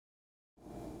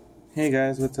Hey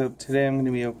guys, what's up? Today I'm going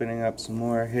to be opening up some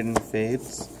more Hidden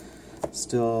Fates.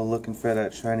 Still looking for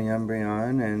that shiny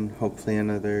Umbreon and hopefully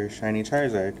another shiny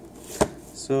Charizard.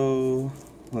 So,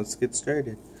 let's get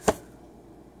started.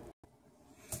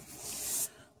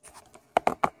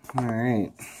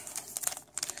 Alright.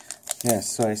 Yeah,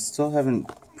 so I still haven't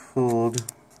pulled...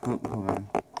 Oh, hold on.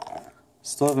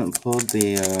 Still haven't pulled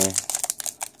the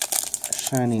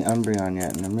shiny Umbreon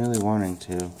yet, and I'm really wanting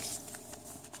to.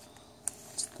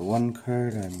 It's the one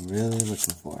card I'm really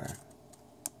looking for.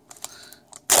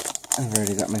 I've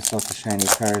already got myself a shiny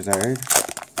Charizard.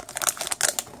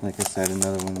 Like I said,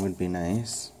 another one would be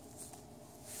nice.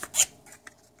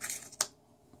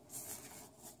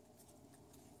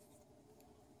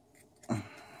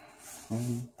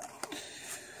 One, two,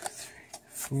 three,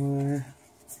 four.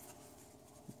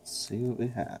 Let's see what we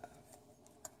have.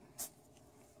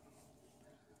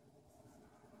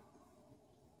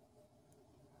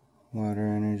 Water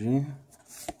Energy,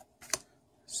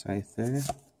 Scyther,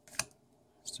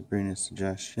 Sabrina's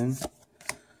Suggestion,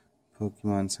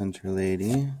 Pokemon Center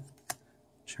Lady,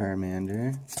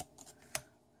 Charmander,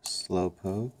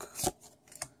 Slowpoke,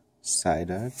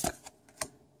 Psyduck,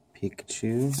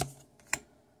 Pikachu,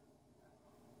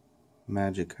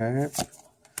 Magikarp,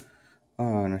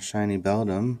 oh, and a shiny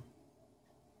Beldum,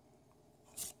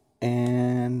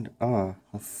 and oh,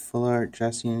 a full art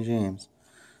Jesse and James.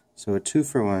 So a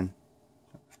 2-for-1.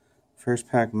 First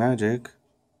pack Magic.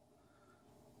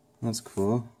 That's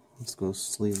cool. Let's go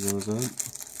sleeve those up.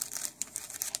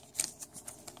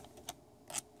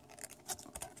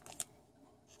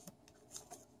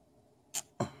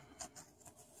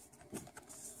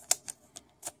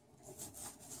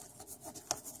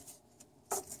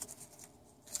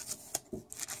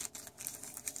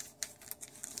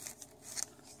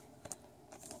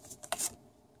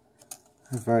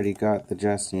 I've already got the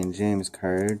Jesse and James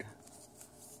card,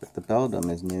 but the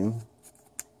Beldum is new.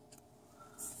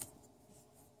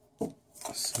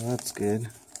 So that's good.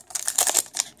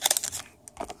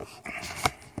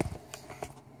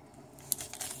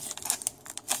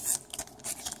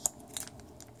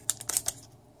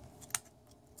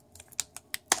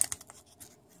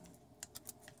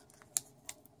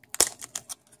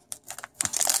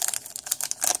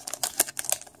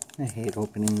 I hate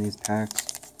opening these packs.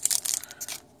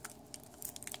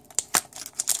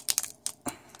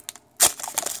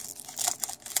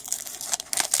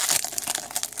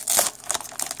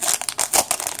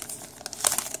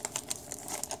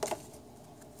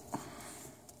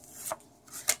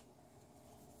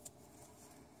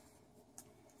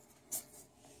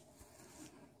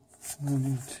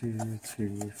 One, two,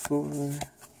 three, four.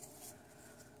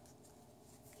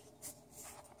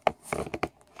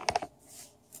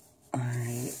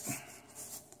 Alright.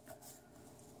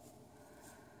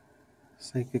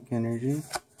 Psychic Energy,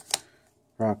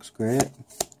 Brock's Grit,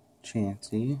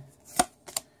 Chansey,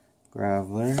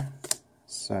 Graveler,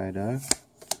 Psyduck,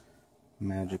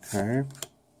 Magikarp,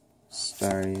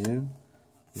 Staryu,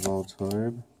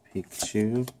 Voltorb,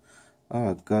 Pikachu,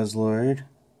 Guzzlord,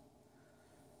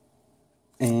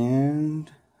 and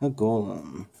a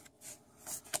Golem.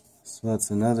 So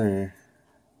that's another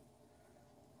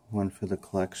one for the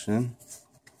collection.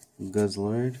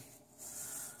 Guzzlord.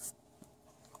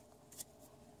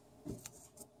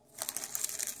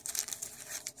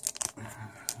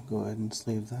 Go ahead and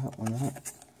sleeve that one up.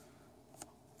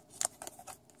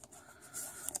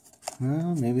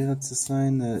 Well, maybe that's a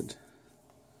sign that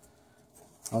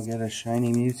I'll get a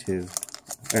shiny Mewtwo.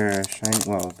 Or a shiny,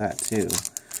 well, that too.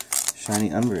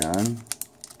 Shiny Umbreon.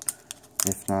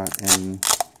 If not in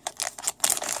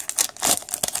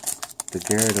the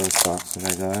Gyarados box that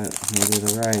I got, maybe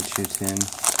the Raichu tin.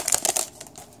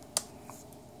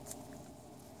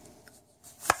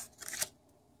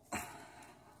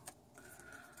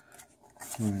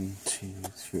 One, two,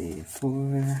 three,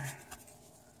 four.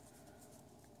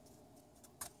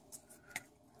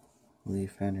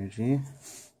 Leaf Energy,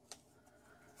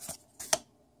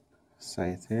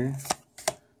 Scyther,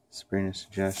 Sabrina's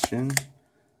Suggestion,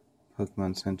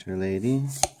 Pokemon Center Lady,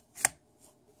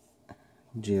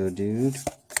 Geodude,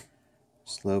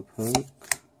 Slowpoke,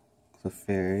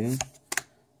 Clefairy,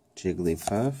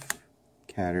 Jigglypuff,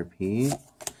 Caterpie,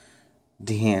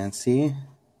 Diancie,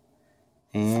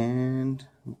 and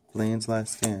Blaine's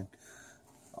Last Stand.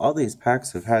 All these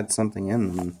packs have had something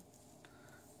in them,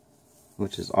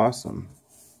 which is awesome.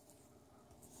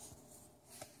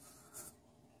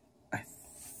 I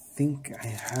think I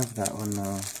have that one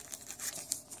though.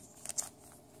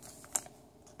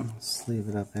 Let's leave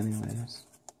it up anyways.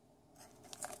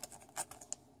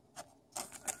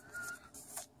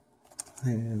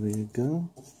 There we go.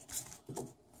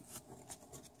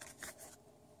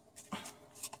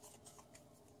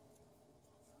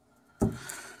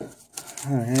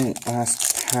 Alright,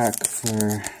 last pack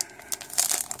for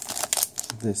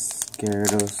this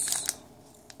Gyarados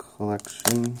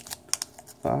collection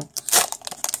box.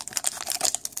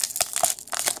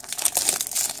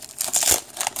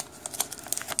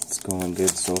 It's going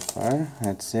good so far,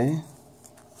 I'd say.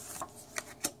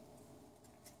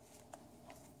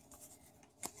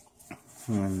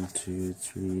 One, two,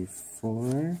 three,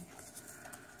 four.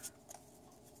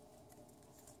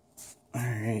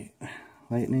 Alright,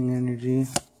 Lightning Energy,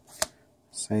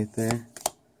 Scyther,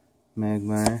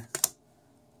 Magmar,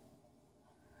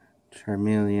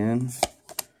 Charmeleon,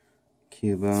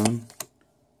 Cubone,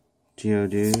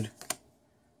 Geodude,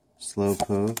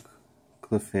 Slowpoke,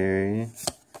 Clefairy,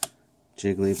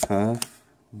 Jigglypuff,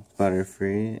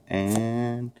 Butterfree,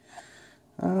 and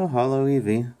Holo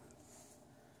Eevee.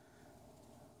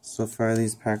 So far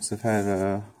these packs have had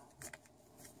a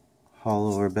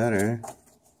holo or better,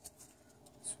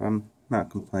 so I'm not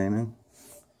complaining.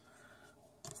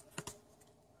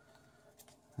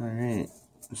 Alright,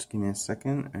 just give me a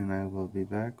second and I will be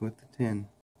back with the tin.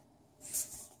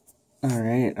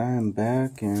 Alright, I'm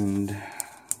back and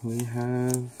we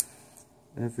have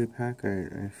every pack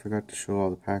art. I forgot to show all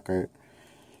the pack art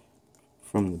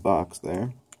from the box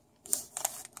there.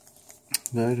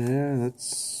 But yeah,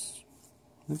 let's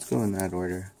go in that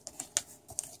order.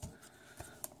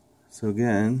 So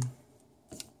again,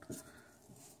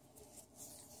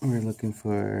 we're looking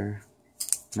for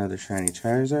another shiny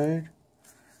Charizard,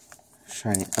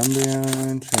 shiny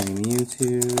Umbreon, shiny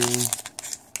Mewtwo,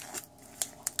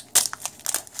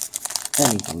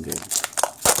 anything good.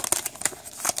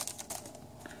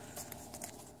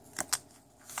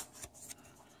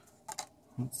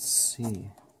 Let's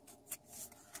see.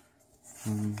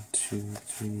 1, 2,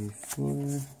 3,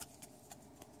 4.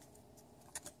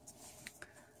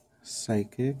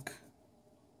 Psychic.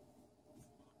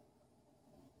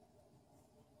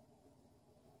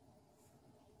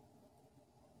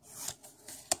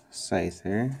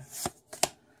 Scyther.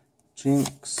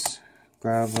 Jinx.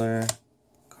 Graveler.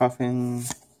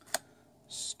 Koffing.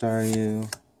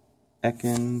 Staryu.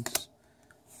 Ekans.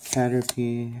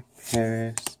 Caterpie.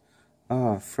 Paris.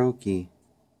 Froakie.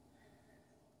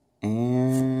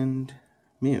 And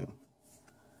Mew.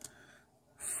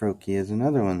 Froakie is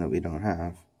another one that we don't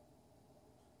have.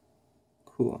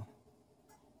 Cool.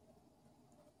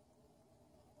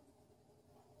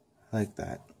 I like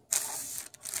that.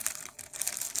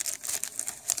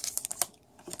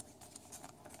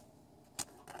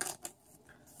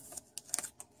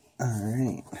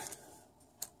 Alright.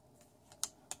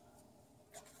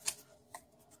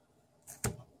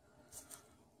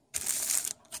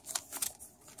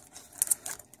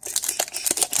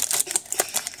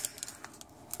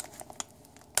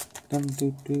 Dum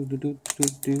do do do do do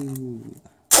do.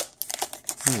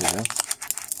 There we go.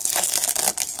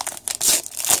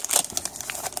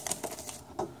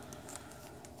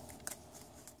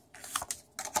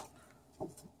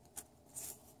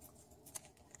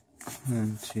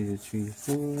 One, two, three,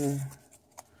 four.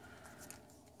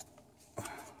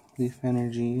 Leaf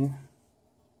Energy.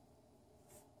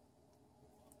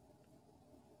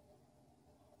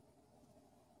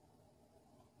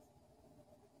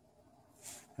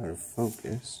 Out of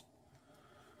focus.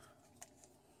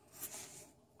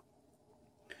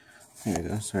 There we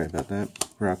go, sorry about that.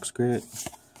 Rock's Grit,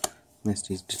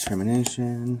 Misty's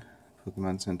Determination,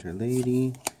 Pokemon Center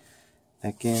Lady,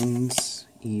 Ekans,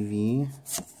 Eevee,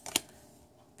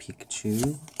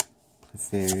 Pikachu,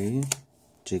 Clefairy,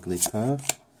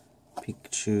 Jigglypuff,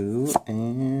 Pikachu,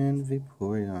 and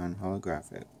Vaporeon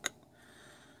Holographic.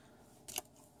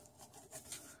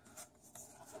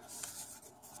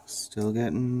 Still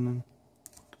getting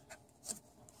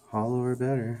holo or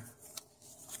better.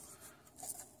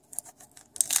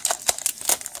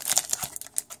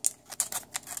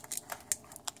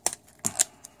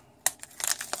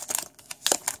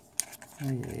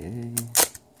 Yay.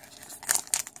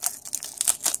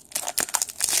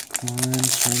 Come on,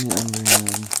 shiny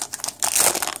Umbreon.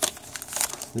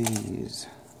 Please.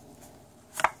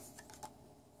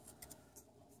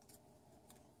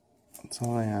 That's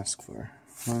all I ask for.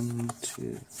 1,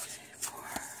 2, 3, 4.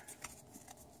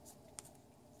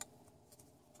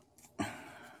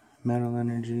 Metal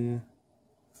Energy.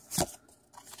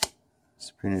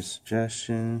 Sabrina's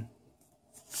Suggestion.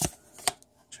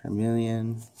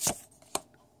 Charmeleon.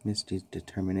 Misty's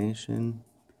Determination.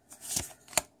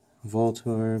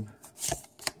 Voltorb.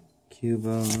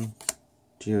 Cubone.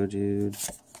 Geodude.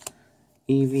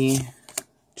 Eevee.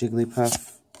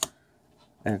 Jigglypuff.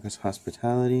 Erica's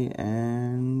Hospitality.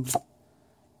 And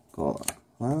Golem.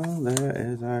 Well, there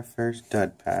is our first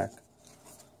dud pack.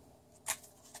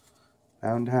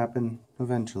 Bound to happen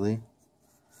eventually.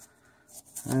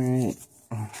 Alright,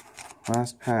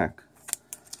 last pack.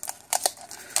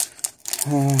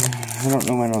 I don't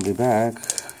know when I'll be back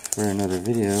for another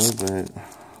video, but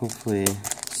hopefully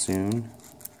soon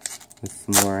with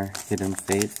some more Hidden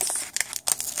Fates.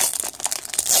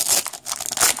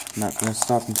 I'm not going to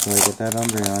stop until I get that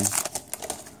Umbreon.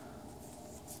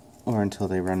 Or until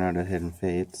they run out of Hidden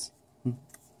Fates.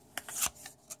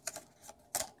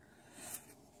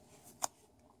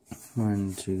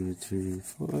 1, 2, 3,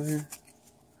 4.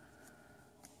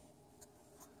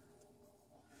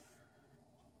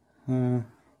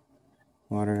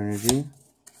 Water Energy.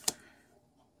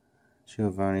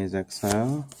 Giovanni's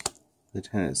Exile.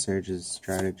 Lieutenant Surge's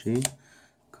Strategy.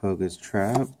 Koga's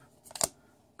Trap.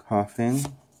 Coughing.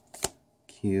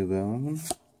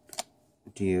 Cubone.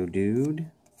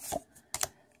 Geodude.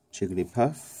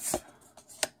 Jigglypuff.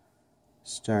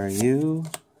 Staryu.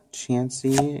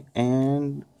 Chansey.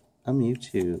 And a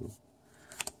Mewtwo.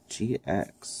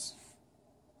 GX.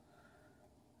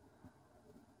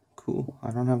 Cool. I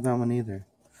don't have that one either.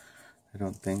 I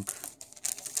don't think.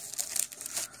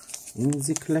 In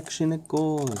the collection it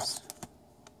goes.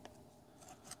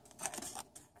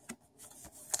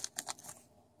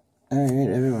 Alright,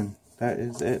 everyone. That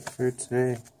is it for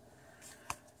today.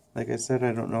 Like I said,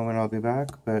 I don't know when I'll be back,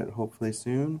 but hopefully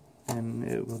soon. And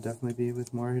it will definitely be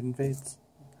with more Hidden Fates.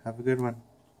 Have a good one.